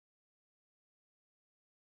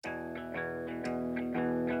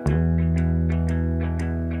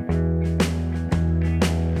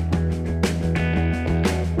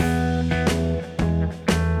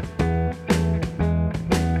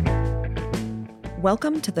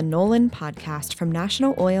Welcome to the Nolan podcast from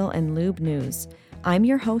National Oil and Lube News. I'm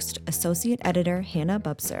your host, Associate Editor Hannah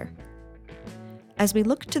Bubser. As we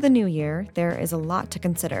look to the new year, there is a lot to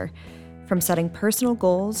consider. From setting personal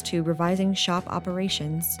goals to revising shop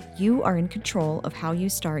operations, you are in control of how you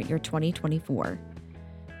start your 2024.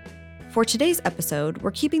 For today's episode,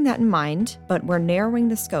 we're keeping that in mind, but we're narrowing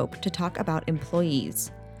the scope to talk about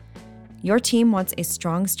employees. Your team wants a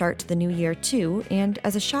strong start to the new year too, and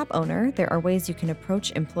as a shop owner, there are ways you can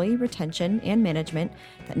approach employee retention and management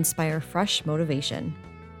that inspire fresh motivation.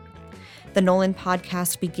 The Nolan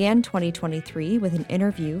podcast began 2023 with an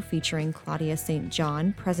interview featuring Claudia St.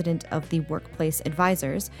 John, president of the Workplace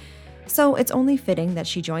Advisors, so it's only fitting that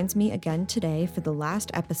she joins me again today for the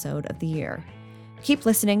last episode of the year. Keep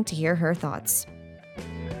listening to hear her thoughts.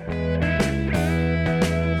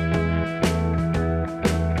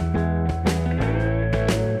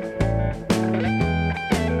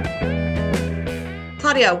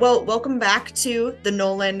 Claudia, well, welcome back to the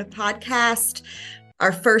Nolan podcast.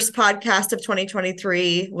 Our first podcast of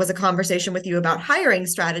 2023 was a conversation with you about hiring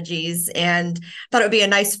strategies, and thought it would be a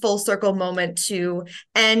nice full circle moment to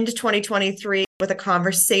end 2023 with a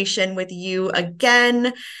conversation with you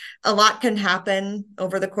again. A lot can happen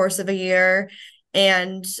over the course of a year.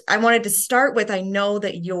 And I wanted to start with, I know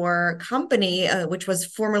that your company, which was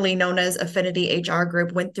formerly known as Affinity HR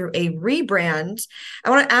Group, went through a rebrand. I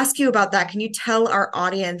want to ask you about that. Can you tell our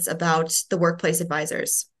audience about the Workplace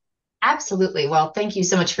Advisors? Absolutely. Well, thank you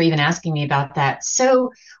so much for even asking me about that.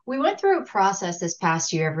 So we went through a process this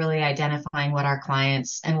past year of really identifying what our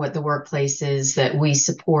clients and what the workplaces that we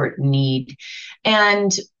support need.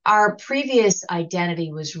 And our previous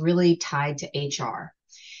identity was really tied to HR.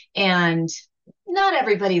 And not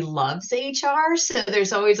everybody loves HR, so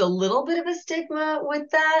there's always a little bit of a stigma with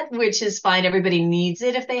that, which is fine. Everybody needs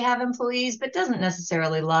it if they have employees, but doesn't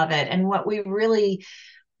necessarily love it. And what we really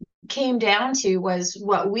came down to was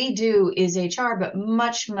what we do is HR, but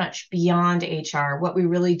much, much beyond HR. What we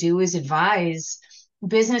really do is advise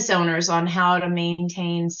business owners on how to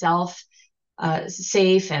maintain safe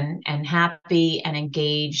and happy and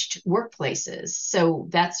engaged workplaces. So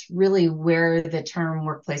that's really where the term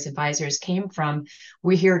workplace advisors came from.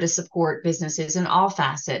 We're here to support businesses in all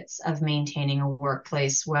facets of maintaining a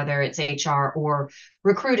workplace, whether it's HR or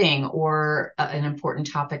recruiting, or an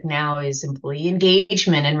important topic now is employee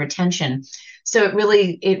engagement and retention. So it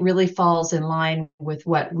really falls in line with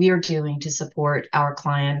what we're doing to support our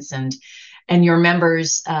clients and your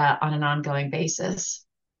members on an ongoing basis.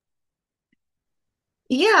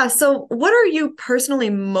 Yeah. So what are you personally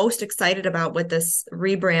most excited about with this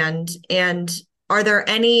rebrand? And are there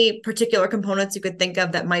any particular components you could think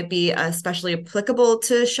of that might be especially applicable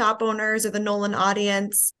to shop owners or the Nolan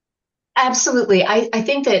audience? Absolutely. I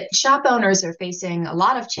think that shop owners are facing a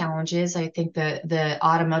lot of challenges. I think the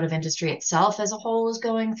automotive industry itself as a whole is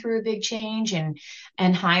going through a big change, and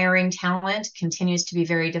hiring talent continues to be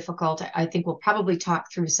very difficult. I think we'll probably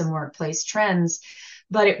talk through some workplace trends,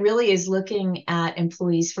 but it really is looking at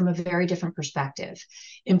employees from a very different perspective.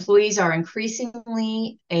 Employees are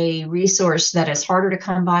increasingly a resource that is harder to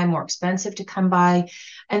come by, more expensive to come by.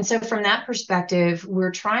 And so from that perspective,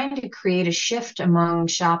 we're trying to create a shift among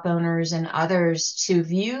shop owners and others to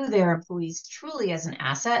view their employees truly as an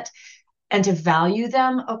asset and to value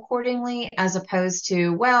them accordingly, as opposed to,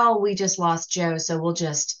 well, we just lost Joe, so we'll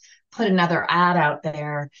just put another ad out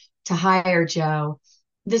there to hire Joe.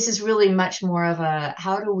 This is really much more of a,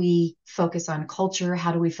 how do we focus on culture?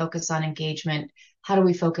 How do we focus on engagement? How do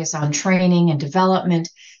we focus on training and development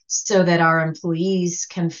so that our employees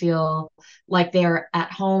can feel like they're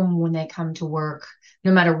at home when they come to work,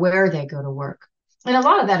 no matter where they go to work? And a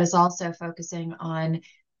lot of that is also focusing on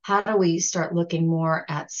how do we start looking more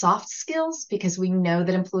at soft skills, because we know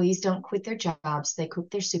that employees don't quit their jobs. They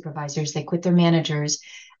quit their supervisors, they quit their managers,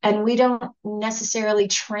 and we don't necessarily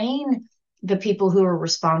train the people who are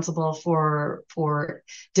responsible for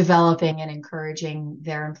developing and encouraging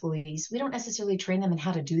their employees. We don't necessarily train them in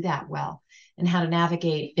how to do that well and how to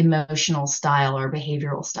navigate emotional style or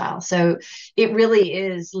behavioral style. So it really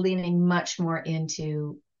is leaning much more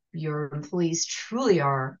into your employees truly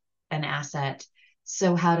are an asset.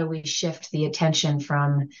 So how do we shift the attention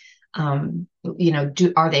from,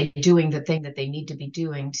 are they doing the thing that they need to be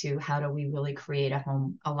doing, to how do we really create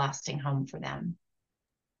a lasting home for them?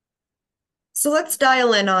 So let's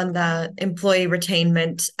dial in on the employee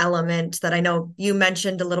retainment element that I know you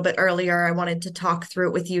mentioned a little bit earlier. I wanted to talk through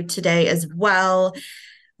it with you today as well.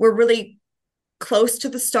 We're really close to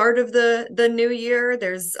the start of the new year.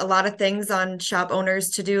 There's a lot of things on shop owners'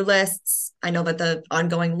 to-do lists. I know that the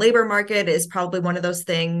ongoing labor market is probably one of those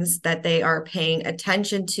things that they are paying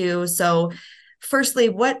attention to. So Firstly,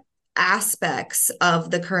 what aspects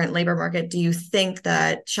of the current labor market do you think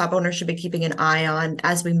that shop owners should be keeping an eye on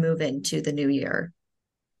as we move into the new year?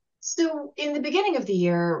 So, in the beginning of the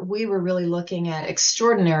year, we were really looking at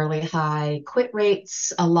extraordinarily high quit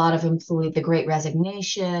rates, a lot of the great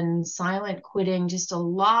resignation, silent quitting, just a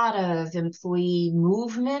lot of employee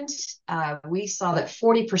movement. We saw that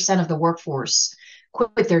 40% of the workforce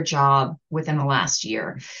quit their job within the last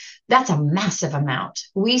year. That's a massive amount.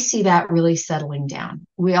 We see that really settling down.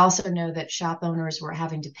 We also know that shop owners were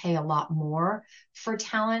having to pay a lot more for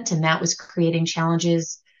talent, and that was creating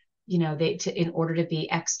challenges. In order to be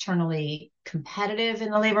externally competitive in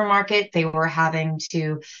the labor market, they were having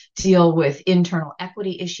to deal with internal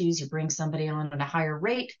equity issues. You bring somebody on at a higher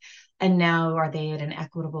rate, and now are they at an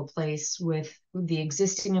equitable place with the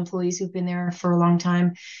existing employees who've been there for a long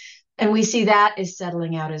time? And we see that is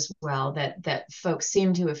settling out as well, that folks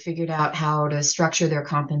seem to have figured out how to structure their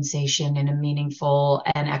compensation in a meaningful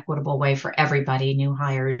and equitable way for everybody, new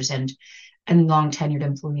hires and long tenured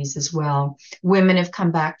employees as well. Women have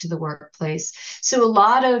come back to the workplace. So a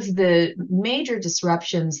lot of the major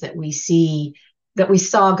disruptions that we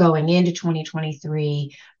saw going into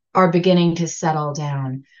 2023 are beginning to settle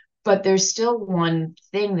down. But there's still one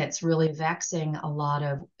thing that's really vexing a lot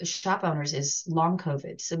of shop owners is long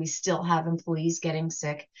COVID. So we still have employees getting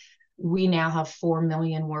sick. We now have 4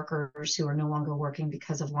 million workers who are no longer working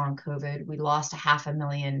because of long COVID. We lost a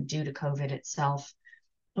 500,000 due to COVID itself.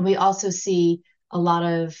 And we also see a lot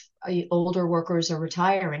of older workers are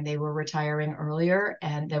retiring. They were retiring earlier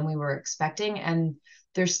and than we were expecting, and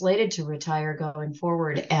they're slated to retire going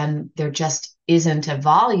forward. And there just isn't a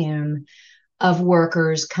volume of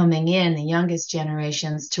workers coming in, the youngest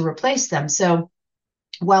generations, to replace them. So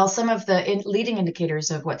while some of the leading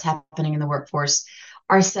indicators of what's happening in the workforce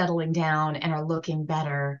are settling down and are looking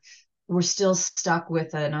better, we're still stuck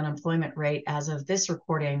with an unemployment rate as of this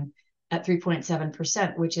recording at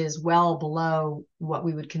 3.7%, which is well below what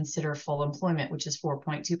we would consider full employment, which is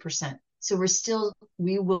 4.2%. So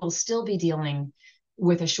we will still be dealing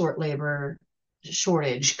with a short labor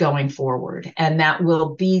shortage going forward. And that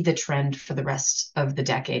will be the trend for the rest of the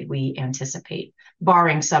decade, we anticipate,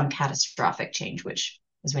 barring some catastrophic change, which,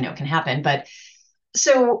 as we know, can happen. But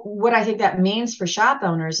so what I think that means for shop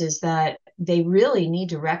owners is that they really need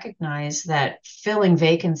to recognize that filling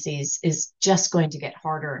vacancies is just going to get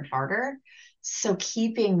harder and harder. So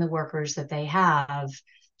keeping the workers that they have,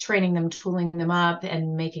 training them, tooling them up,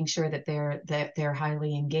 and making sure that they're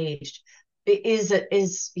highly engaged is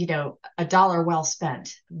a dollar well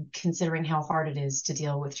spent, considering how hard it is to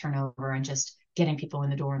deal with turnover and just getting people in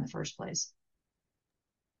the door in the first place.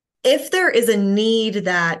 If there is a need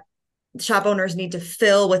that shop owners need to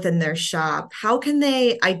fill within their shop, how can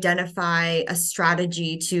they identify a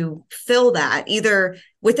strategy to fill that, either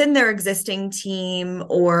within their existing team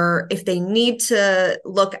or if they need to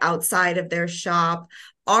look outside of their shop?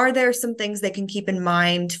 Are there some things they can keep in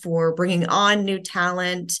mind for bringing on new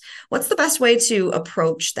talent? What's the best way to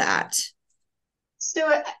approach that? So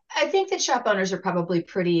I think that shop owners are probably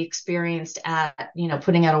pretty experienced at,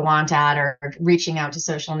 putting out a want ad or reaching out to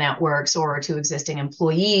social networks or to existing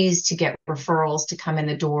employees to get referrals to come in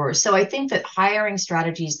the door. So I think that hiring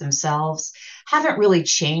strategies themselves haven't really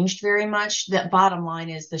changed very much. The bottom line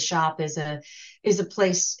is the shop is a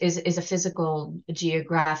physical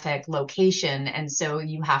geographic location. And so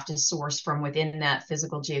you have to source from within that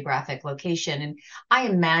physical geographic location. And I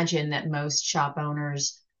imagine that most shop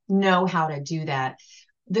owners know how to do that.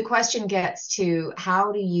 The question gets to,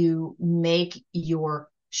 how do you make your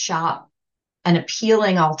shop an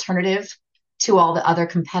appealing alternative to all the other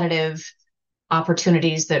competitive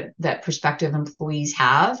opportunities that prospective employees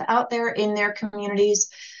have out there in their communities?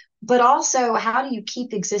 But also, how do you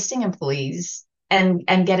keep existing employees and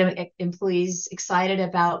get employees excited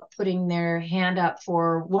about putting their hand up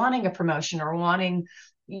for wanting a promotion or wanting,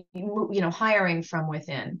 hiring from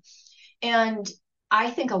within? And I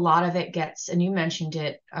think a lot of it gets, and you mentioned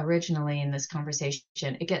it originally in this conversation,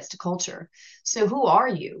 it gets to culture. So who are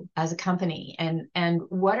you as a company, and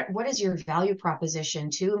what is your value proposition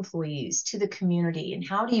to employees, to the community, and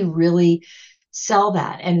how do you really sell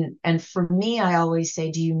that? And for me, I always say,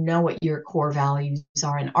 do you know what your core values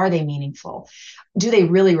are, and are they meaningful? Do they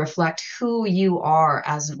really reflect who you are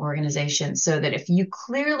as an organization? So that if you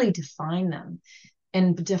clearly define them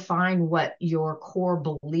and define what your core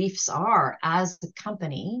beliefs are as a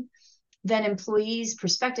company, then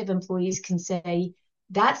prospective employees can say,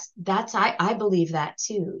 I believe that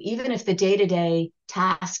too. Even if the day-to-day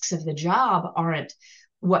tasks of the job aren't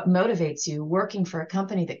what motivates you working for a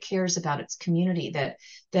company that cares about its community,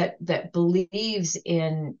 that believes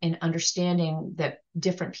in understanding that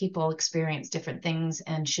different people experience different things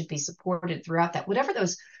and should be supported throughout that. Whatever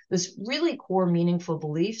those really core meaningful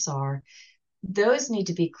beliefs are, those need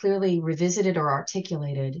to be clearly revisited or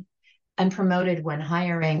articulated and promoted when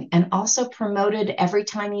hiring, and also promoted every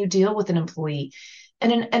time you deal with an employee.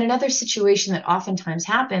 And another situation that oftentimes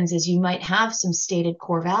happens is you might have some stated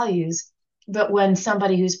core values, but when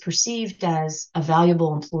somebody who's perceived as a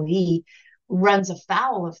valuable employee runs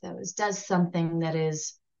afoul of those, does something that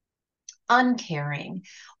is uncaring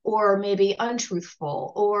or maybe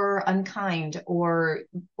untruthful or unkind or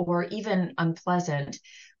even unpleasant,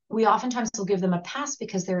 we oftentimes will give them a pass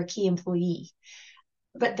because they're a key employee,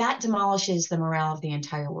 but that demolishes the morale of the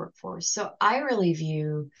entire workforce. So I really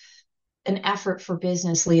view an effort for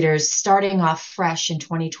business leaders starting off fresh in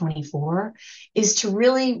 2024 is to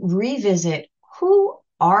really revisit who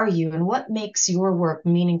are you and what makes your work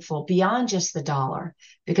meaningful beyond just the dollar,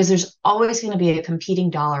 because there's always going to be a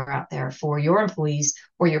competing dollar out there for your employees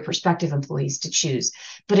or your prospective employees to choose,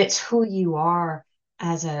 but it's who you are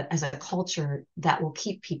as a culture that will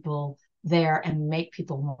keep people there and make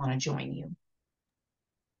people want to join you.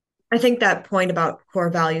 I think that point about core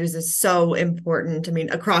values is so important. I mean,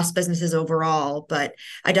 across businesses overall, but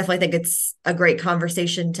I definitely think it's a great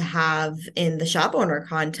conversation to have in the shop owner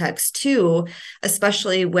context too,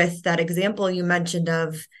 especially with that example you mentioned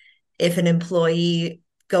of if an employee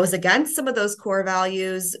goes against some of those core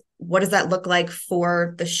values, what does that look like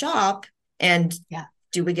for the shop? And Yeah.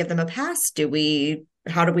 do we give them a pass?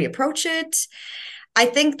 How do we approach it? I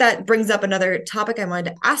think that brings up another topic I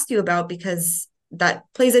wanted to ask you about, because that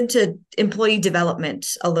plays into employee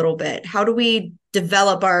development a little bit. How do we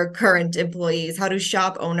develop our current employees? How do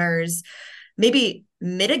shop owners maybe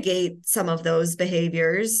mitigate some of those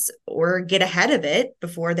behaviors or get ahead of it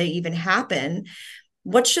before they even happen?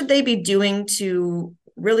 What should they be doing to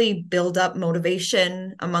really build up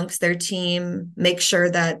motivation amongst their team, make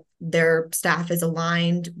sure that their staff is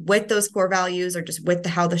aligned with those core values or just with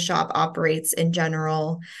how the shop operates in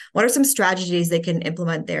general? What are some strategies they can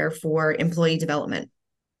implement there for employee development?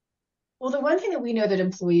 Well, the one thing that we know that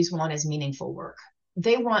employees want is meaningful work.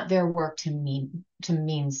 They want their work to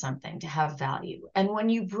mean something, to have value. And when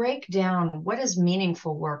you break down what does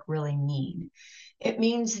meaningful work really mean, it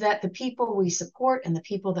means that the people we support and the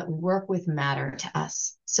people that we work with matter to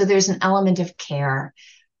us. So there's an element of care,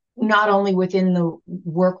 not only within the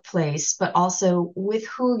workplace, but also with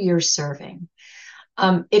who you're serving.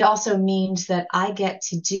 It also means that I get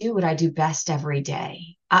to do what I do best every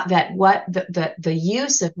day. That what the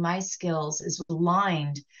use of my skills is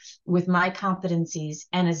aligned with my competencies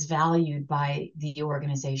and is valued by the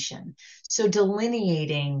organization. So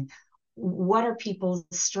delineating what are people's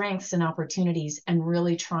strengths and opportunities and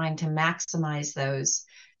really trying to maximize those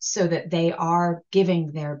so that they are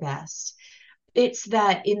giving their best. It's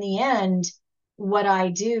that in the end, what I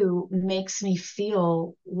do makes me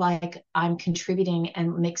feel like I'm contributing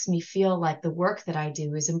and makes me feel like the work that I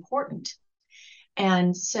do is important.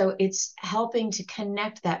 And so it's helping to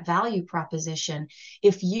connect that value proposition.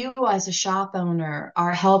 If you, as a shop owner,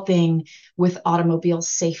 are helping with automobile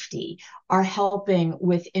safety, are helping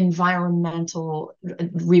with environmental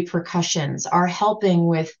repercussions, are helping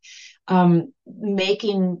with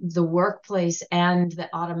making the workplace and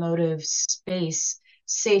the automotive space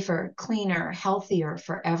safer, cleaner, healthier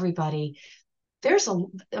for everybody,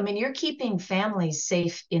 you're keeping families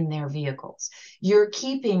safe in their vehicles. You're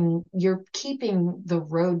keeping the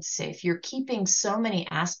road safe. You're keeping so many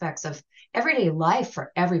aspects of everyday life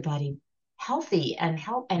for everybody healthy and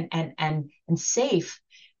safe.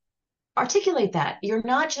 Articulate that. You're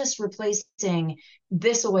not just replacing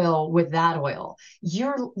this oil with that oil.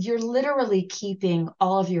 You're literally keeping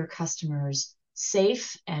all of your customers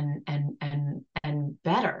safe and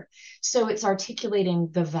better. So it's articulating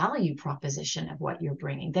the value proposition of what you're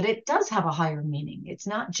bringing, that it does have a higher meaning. It's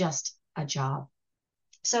not just a job.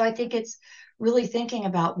 So I think it's really thinking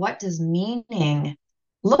about what does meaning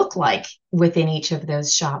look like within each of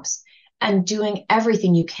those shops and doing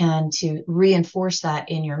everything you can to reinforce that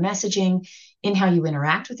in your messaging, in how you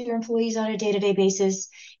interact with your employees on a day-to-day basis,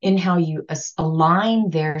 in how you align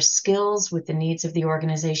their skills with the needs of the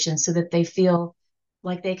organization so that they feel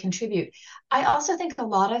like they contribute. I also think a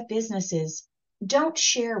lot of businesses don't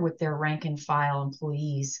share with their rank and file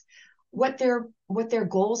employees what their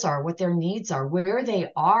goals are, what their needs are, where they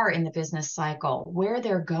are in the business cycle, where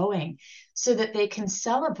they're going, so that they can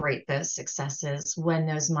celebrate those successes when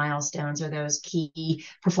those milestones or those key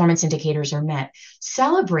performance indicators are met.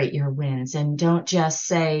 Celebrate your wins and don't just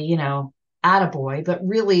say, attaboy, but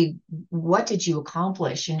really, what did you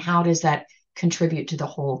accomplish and how does that contribute to the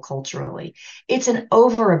whole culturally? It's an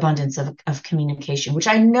overabundance of communication, which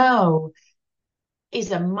I know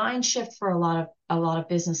is a mind shift for a lot of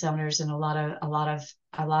business owners and a lot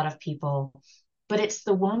of people, but it's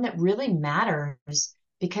the one that really matters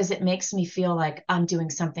because it makes me feel like I'm doing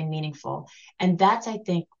something meaningful. And that's, I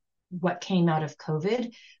think, what came out of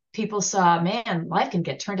COVID. People saw, man, life can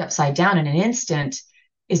get turned upside down in an instant.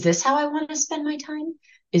 Is this how I want to spend my time?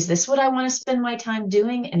 Is this what I want to spend my time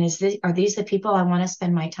doing? And are these the people I want to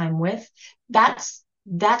spend my time with? That's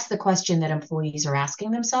the question that employees are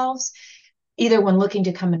asking themselves, either when looking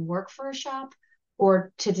to come and work for a shop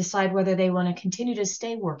or to decide whether they want to continue to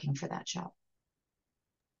stay working for that shop.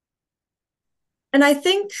 And I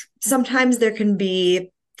think sometimes there can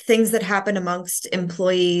be things that happen amongst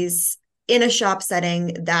employees in a shop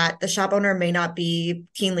setting that the shop owner may not be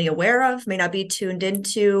keenly aware of, may not be tuned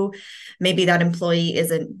into. Maybe that employee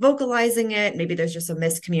isn't vocalizing it. Maybe there's just a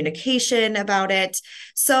miscommunication about it.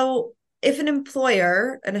 So, if an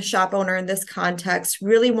employer and a shop owner in this context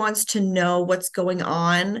really wants to know what's going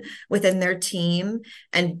on within their team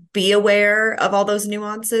and be aware of all those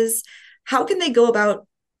nuances, how can they go about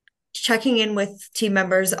checking in with team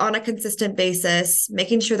members on a consistent basis,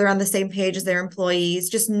 making sure they're on the same page as their employees,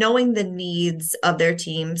 just knowing the needs of their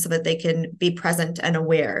team so that they can be present and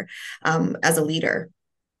aware as a leader?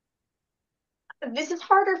 This is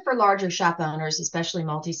harder for larger shop owners, especially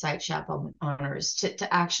multi-site shop owners,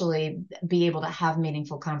 to actually be able to have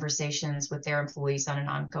meaningful conversations with their employees on an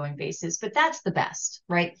ongoing basis. But that's the best,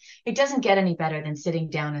 right? It doesn't get any better than sitting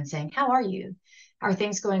down and saying, how are you? Are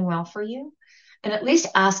things going well for you? And at least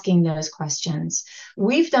asking those questions.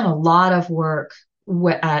 We've done a lot of work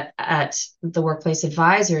at the Workplace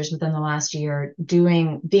Advisors within the last year,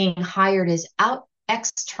 being hired as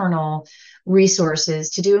external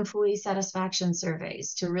resources to do employee satisfaction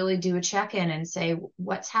surveys, to really do a check-in and say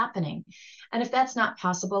what's happening. And if that's not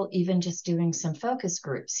possible, even just doing some focus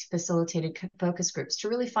groups, facilitated focus groups, to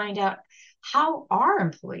really find out, how are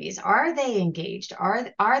employees? Are they engaged?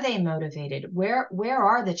 Are they motivated? Where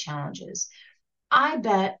are the challenges? I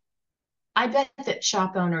bet that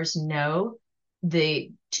shop owners know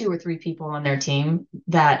the two or three people on their team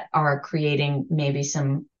that are creating maybe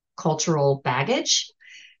some cultural baggage.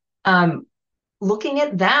 Looking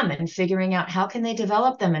at them and figuring out how can they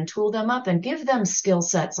develop them and tool them up and give them skill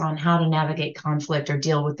sets on how to navigate conflict or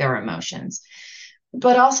deal with their emotions.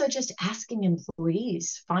 But also just asking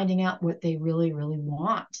employees, finding out what they really, really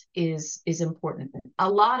want is important. A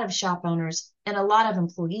lot of shop owners and a lot of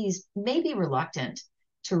employees may be reluctant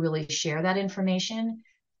to really share that information.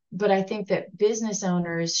 But I think that business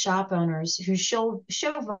owners, shop owners who show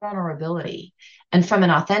vulnerability and from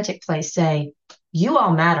an authentic place say, you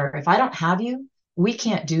all matter. If I don't have you, we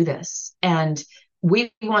can't do this. And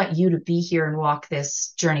we want you to be here and walk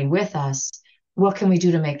this journey with us. What can we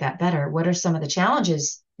do to make that better? What are some of the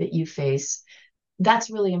challenges that you face? That's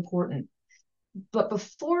really important. But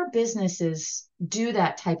before businesses do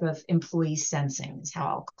that type of employee sensing, is how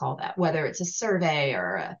I'll call that, whether it's a survey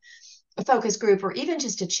or a focus group or even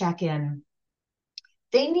just a check-in,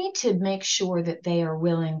 they need to make sure that they are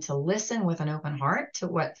willing to listen with an open heart to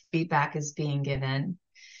what feedback is being given,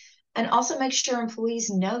 and also make sure employees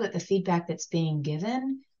know that the feedback that's being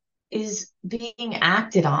given is being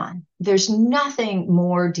acted on. There's nothing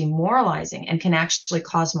more demoralizing and can actually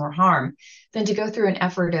cause more harm than to go through an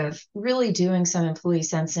effort of really doing some employee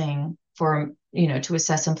sensing to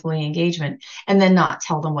assess employee engagement and then not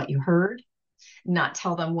tell them what you heard, not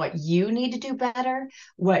tell them what you need to do better,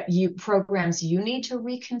 what programs you need to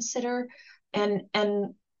reconsider, and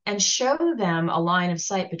show them a line of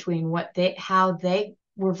sight between how they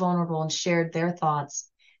were vulnerable and shared their thoughts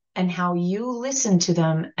and how you listen to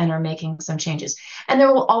them and are making some changes. And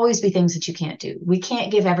there will always be things that you can't do. We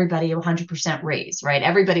can't give everybody a 100% raise, right?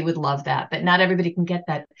 Everybody would love that, but not everybody can get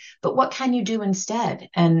that. But what can you do instead?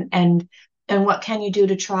 And what can you do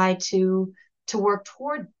to try to work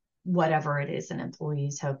toward whatever it is an employee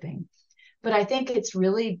is hoping? But I think it's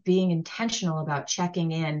really being intentional about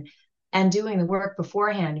checking in and doing the work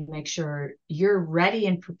beforehand to make sure you're ready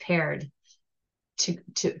and prepared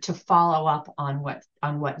to follow up on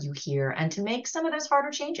what you hear and to make some of those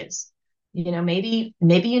harder changes. Maybe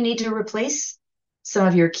you need to replace some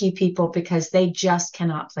of your key people because they just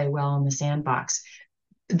cannot play well in the sandbox.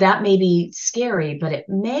 That may be scary, but it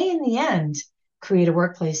may in the end create a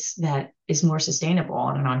workplace that is more sustainable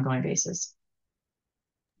on an ongoing basis.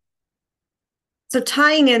 So,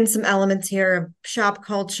 tying in some elements here of shop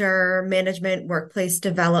culture, management, workplace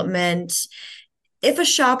development, if a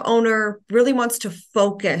shop owner really wants to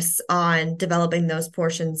focus on developing those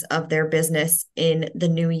portions of their business in the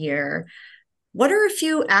new year, what are a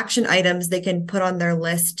few action items they can put on their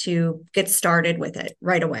list to get started with it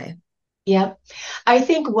right away? Yep. I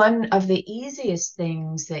think one of the easiest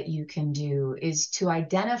things that you can do is to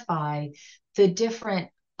identify the different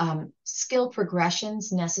skill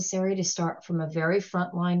progressions necessary to start from a very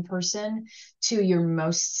frontline person to your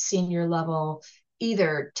most senior level,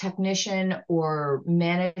 either technician or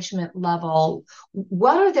management level.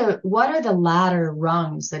 What are the ladder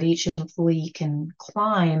rungs that each employee can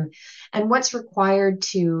climb, and what's required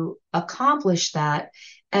to accomplish that?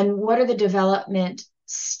 And what are the development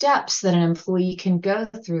steps that an employee can go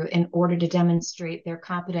through in order to demonstrate their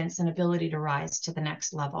competence and ability to rise to the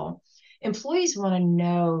next level? Employees want to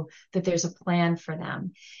know that there's a plan for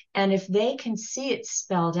them. And if they can see it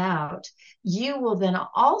spelled out, you will then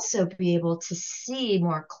also be able to see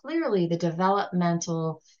more clearly the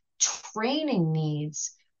developmental training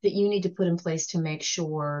needs that you need to put in place to make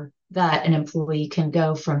sure that an employee can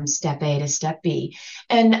go from step A to step B.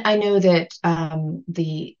 And I know that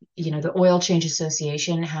the Oil Change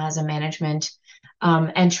Association has a management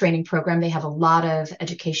and training program. They have a lot of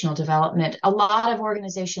educational development. A lot of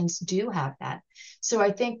organizations do have that. So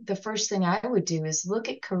I think the first thing I would do is look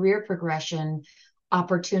at career progression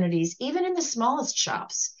opportunities, even in the smallest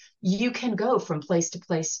shops. You can go from place to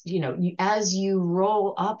place, as you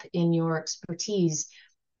roll up in your expertise.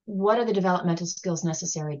 What are the developmental skills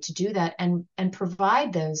necessary to do that, and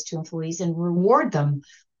provide those to employees and reward them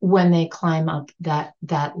when they climb up that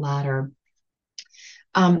ladder.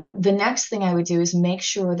 The next thing I would do is make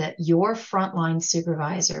sure that your frontline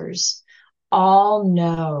supervisors all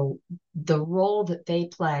know the role that they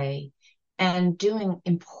play, and doing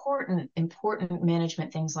important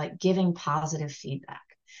management things like giving positive feedback.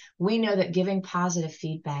 We know that giving positive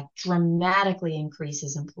feedback dramatically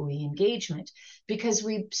increases employee engagement, because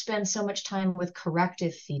we spend so much time with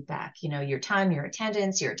corrective feedback. Your time, your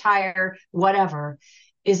attendance, your attire, whatever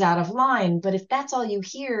is out of line. But if that's all you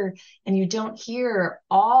hear, and you don't hear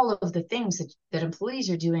all of the things that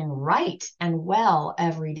employees are doing right and well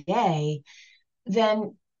every day,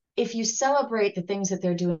 then if you celebrate the things that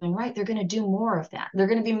they're doing right, they're going to do more of that. They're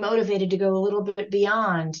going to be motivated to go a little bit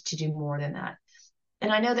beyond to do more than that.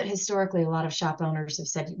 And I know that historically, a lot of shop owners have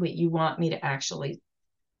said, wait, you want me to actually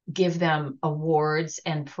give them awards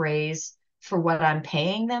and praise for what I'm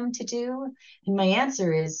paying them to do? And my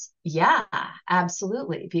answer is, yeah,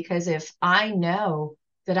 absolutely. Because if I know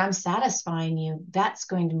that I'm satisfying you, that's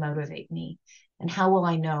going to motivate me. And how will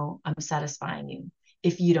I know I'm satisfying you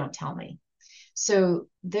if you don't tell me? So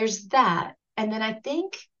there's that. And then I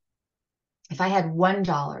think if I had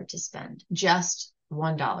 $1 to spend, just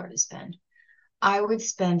 $1 to spend, I would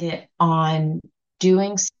spend it on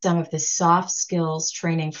doing some of the soft skills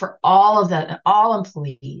training for all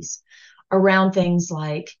employees around things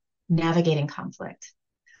like navigating conflict,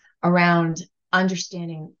 around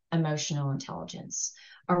understanding emotional intelligence,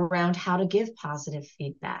 around how to give positive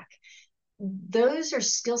feedback. Those are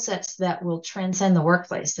skill sets that will transcend the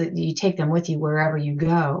workplace, that you take them with you wherever you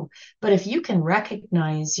go. But if you can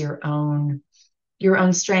recognize your own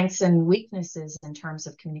strengths and weaknesses in terms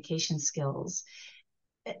of communication skills,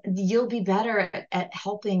 you'll be better at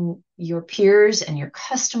helping your peers and your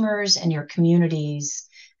customers and your communities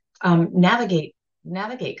navigate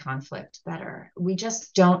conflict better. We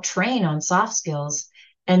just don't train on soft skills,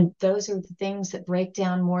 and those are the things that break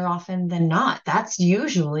down more often than not. That's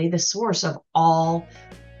usually the source of all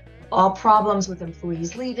problems with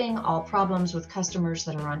employees leaving, all problems with customers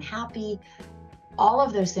that are unhappy. All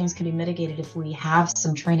of those things can be mitigated if we have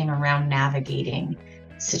some training around navigating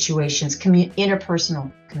situations,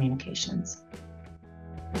 interpersonal communications.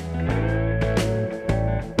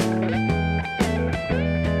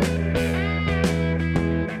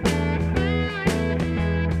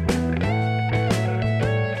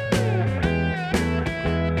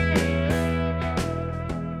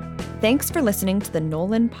 Thanks for listening to the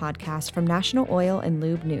Nolan podcast from National Oil and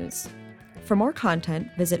Lube News. For more content,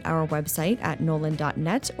 visit our website at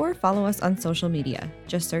nolan.net or follow us on social media.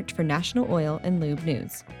 Just search for National Oil and Lube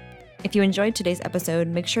News. If you enjoyed today's episode,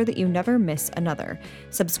 make sure that you never miss another.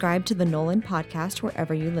 Subscribe to the Nolan podcast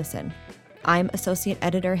wherever you listen. I'm Associate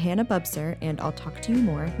Editor Hannah Bubser, and I'll talk to you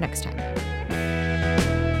more next time.